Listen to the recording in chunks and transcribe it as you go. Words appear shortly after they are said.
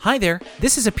Hi there,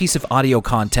 this is a piece of audio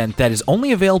content that is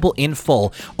only available in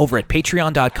full over at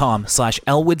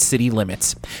patreon.com/Elwood City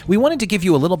Limits. We wanted to give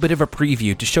you a little bit of a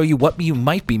preview to show you what you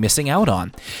might be missing out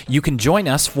on. You can join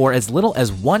us for as little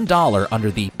as $1 under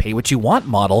the Pay What You Want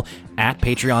model at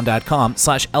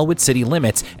patreon.com/Elwood City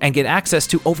Limits and get access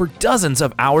to over dozens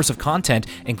of hours of content,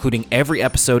 including every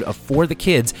episode of For the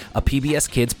Kids, a PBS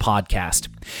Kids podcast.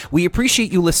 We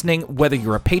appreciate you listening, whether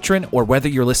you're a patron or whether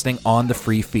you're listening on the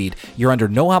free feed. You're under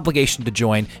no obligation to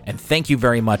join, and thank you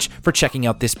very much for checking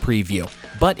out this preview.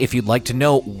 But if you'd like to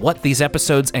know what these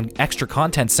episodes and extra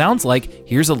content sounds like,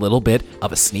 here's a little bit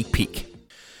of a sneak peek.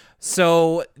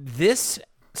 So this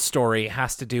story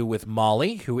has to do with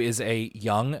Molly, who is a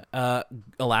young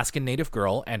Alaskan Native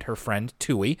girl, and her friend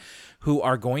Tui, who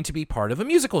are going to be part of a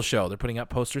musical show. They're putting up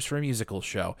posters for a musical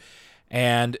show.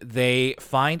 And they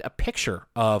find a picture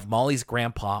of Molly's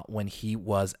grandpa when he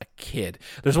was a kid.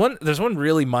 There's one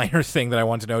really minor thing that I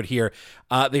want to note here.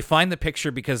 They find the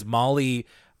picture because Molly,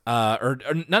 or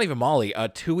not even Molly,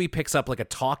 Tui picks up like a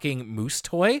talking moose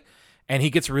toy, and he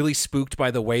gets really spooked by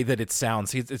the way that it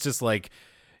sounds. It's just like,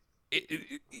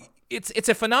 it's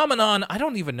a phenomenon. I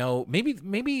don't even know.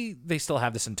 Maybe they still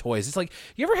have this in toys. It's like,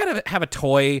 you ever have a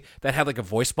toy that had like a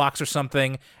voice box or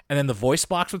something, and then the voice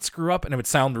box would screw up and it would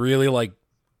sound really like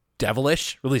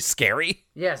devilish, really scary?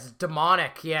 Yes,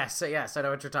 demonic. Yes, I know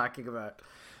what you're talking about.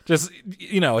 Just,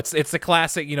 it's the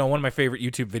classic, one of my favorite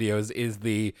YouTube videos is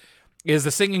the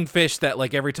singing fish that,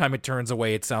 like, every time it turns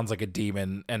away it sounds like a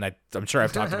demon, and I'm sure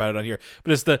I've talked about it on here,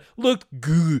 but it's the looked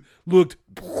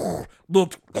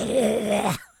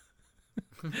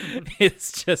it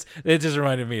just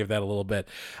reminded me of that a little bit.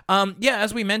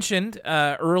 As we mentioned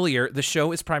earlier, the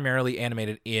show is primarily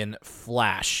animated in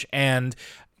Flash, and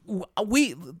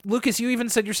Lucas, you even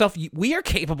said yourself, we are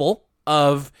capable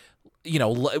of,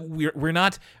 we're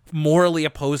not morally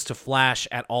opposed to Flash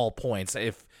at all points.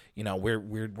 If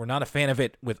we're not a fan of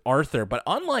it with Arthur, but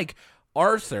unlike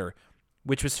Arthur,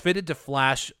 which was fitted to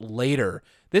Flash later,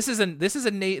 this is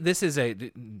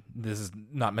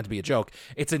not meant to be a joke.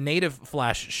 It's a native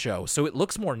Flash show, so it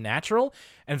looks more natural,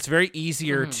 and it's very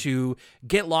easier to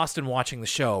get lost in watching the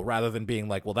show rather than being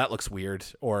like, well, that looks weird,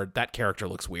 or that character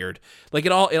looks weird. Like,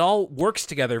 it all works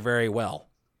together very well.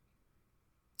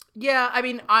 Yeah, I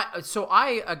mean,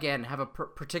 I again have a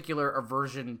particular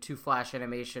aversion to Flash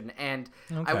animation, and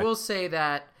okay. I will say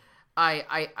that I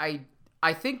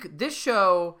think this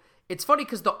show. It's funny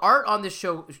because the art on this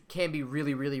show can be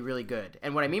really, really, really good.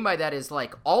 And what I mean by that is,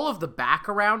 like, all of the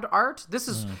background art. This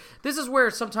is where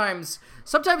sometimes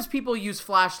people use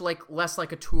Flash less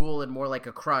like a tool and more like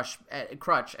a crutch.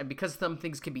 And because some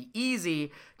things can be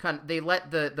easy, they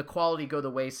let the quality go the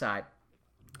wayside.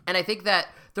 And I think that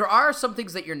there are some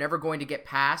things that you're never going to get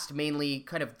past, mainly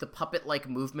kind of the puppet-like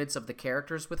movements of the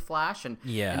characters with Flash. And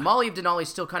Molly of Denali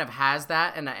still kind of has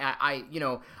that. And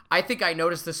I think I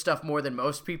notice this stuff more than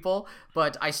most people,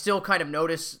 but I still kind of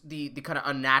notice the kind of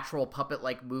unnatural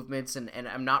puppet-like movements, and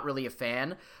I'm not really a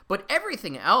fan. But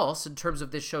everything else in terms of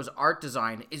this show's art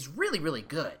design is really, really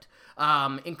good,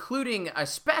 including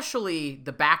especially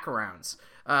the backgrounds.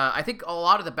 I think a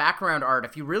lot of the background art,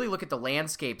 if you really look at the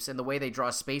landscapes and the way they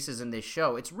draw spaces in this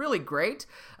show, it's really great.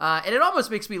 And it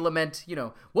almost makes me lament,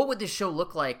 what would this show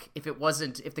look like if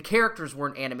the characters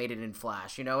weren't animated in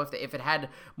Flash? If it had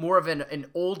more of an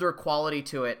older quality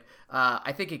to it,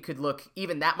 I think it could look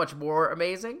even that much more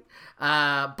amazing.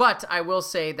 But I will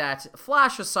say that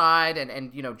Flash aside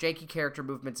and janky character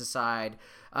movements aside,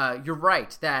 you're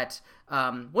right that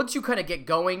once you kind of get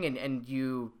going and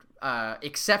you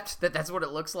accept that that's what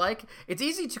it looks like, it's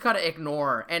easy to kind of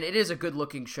ignore, and it is a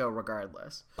good-looking show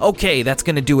regardless. Okay, that's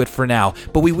going to do it for now,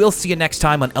 but we will see you next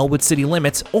time on Elwood City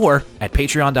Limits, or at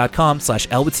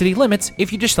patreon.com/Elwood City Limits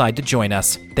if you decide to join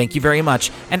us. Thank you very much,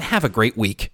 and have a great week.